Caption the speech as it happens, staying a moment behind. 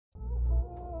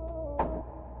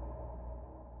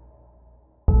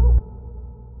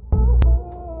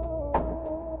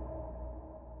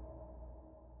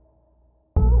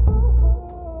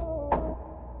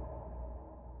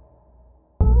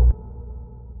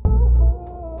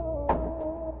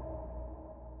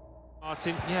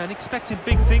expecting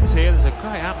big things here. There's a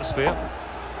great atmosphere.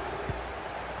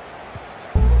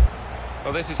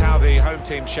 Well, this is how the home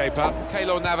team shape up.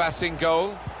 Keylor Navas in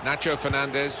goal. Nacho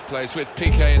Fernandez plays with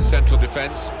Piqué in central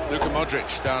defence. Luka Modric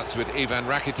starts with Ivan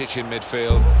Rakitic in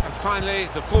midfield. And finally,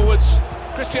 the forwards,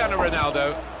 Cristiano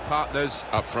Ronaldo, partners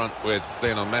up front with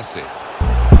Lionel Messi.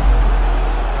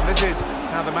 And this is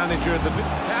how the manager of the...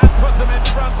 Can put them in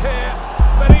front here,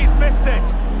 but he's missed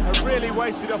it. A really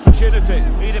wasted opportunity.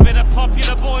 He'd have been a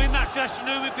popular boy in that dressing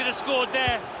room if he'd have scored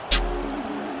there.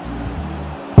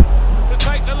 To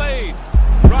take the lead,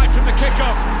 right from the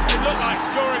kick-off. It looked like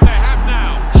scoring, they have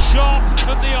now. Sharp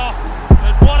from the off,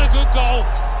 and what a good goal.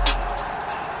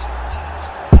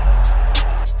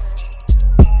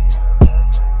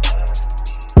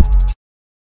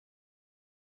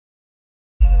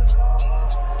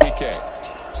 Piqué,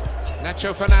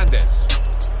 Nacho Fernandez,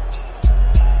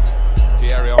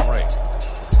 Thierry Henry,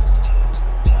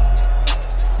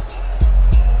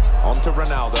 on to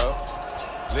Ronaldo,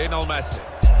 Lionel Messi,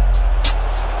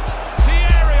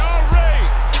 Thierry Henry.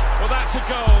 Well, that's a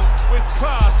goal with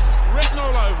class written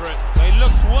all over it. He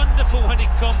looks wonderful when he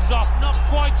comes off, not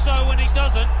quite so when he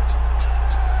doesn't.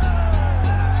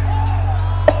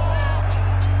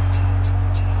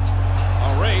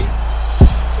 Henry,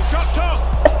 the shot's on,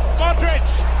 Modric.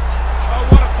 Oh,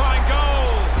 what a fine goal.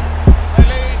 They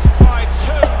lead by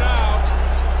 2 now.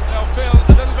 They'll feel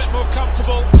a little bit more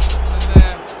comfortable, and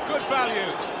they're good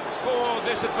value for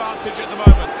this advantage at the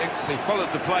moment. He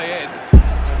followed the play in,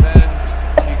 and then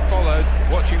he followed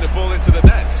watching the ball into the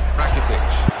net. Rakitic.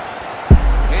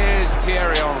 Here's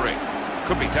Thierry Henry.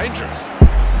 Could be dangerous.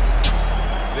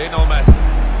 Lionel Messi.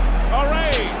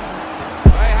 Henry!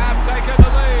 They have taken the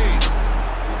lead.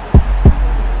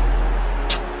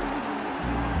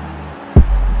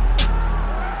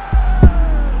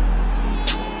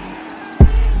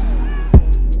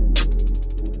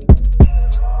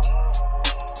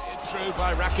 Through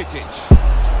by Rakitic.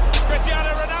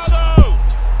 Cristiano Ronaldo!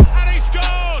 And he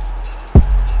scored!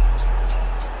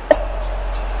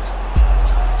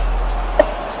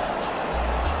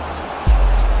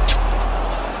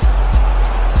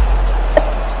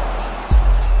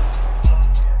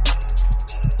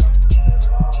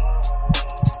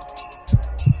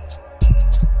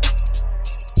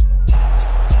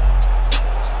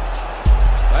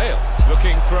 Bale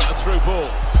looking for a through ball.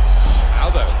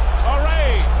 Ronaldo.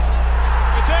 Henry!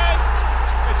 It's in!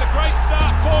 It's a great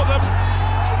start for them.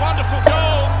 A wonderful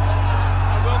goal.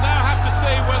 And we'll now have to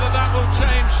see whether that will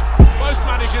change both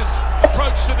managers'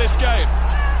 approach to this game.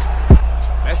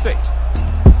 Messi.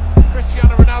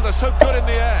 Cristiano Ronaldo so good in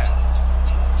the air.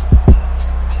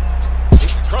 He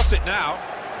can cross it now.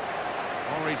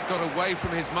 Henry's got away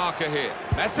from his marker here.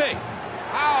 Messi.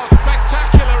 How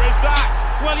spectacular is that?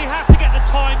 Well, you have to get the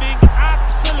timing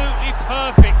absolutely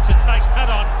perfect to take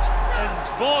that on. And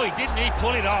boy, didn't he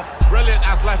pull it off. Brilliant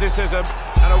athleticism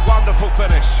and a wonderful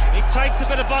finish. It takes a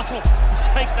bit of bottle to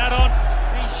take that on.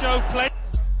 He showed plenty.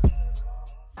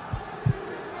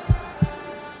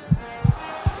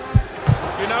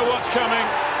 You know what's coming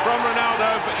from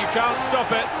Ronaldo, but you can't stop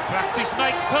it. Practice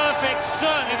makes perfect,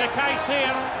 certainly the case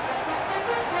here.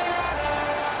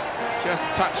 Just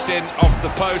touched in off the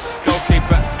post,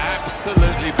 goalkeeper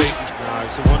absolutely beaten. No,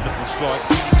 it's a wonderful strike,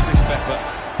 crisp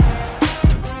effort.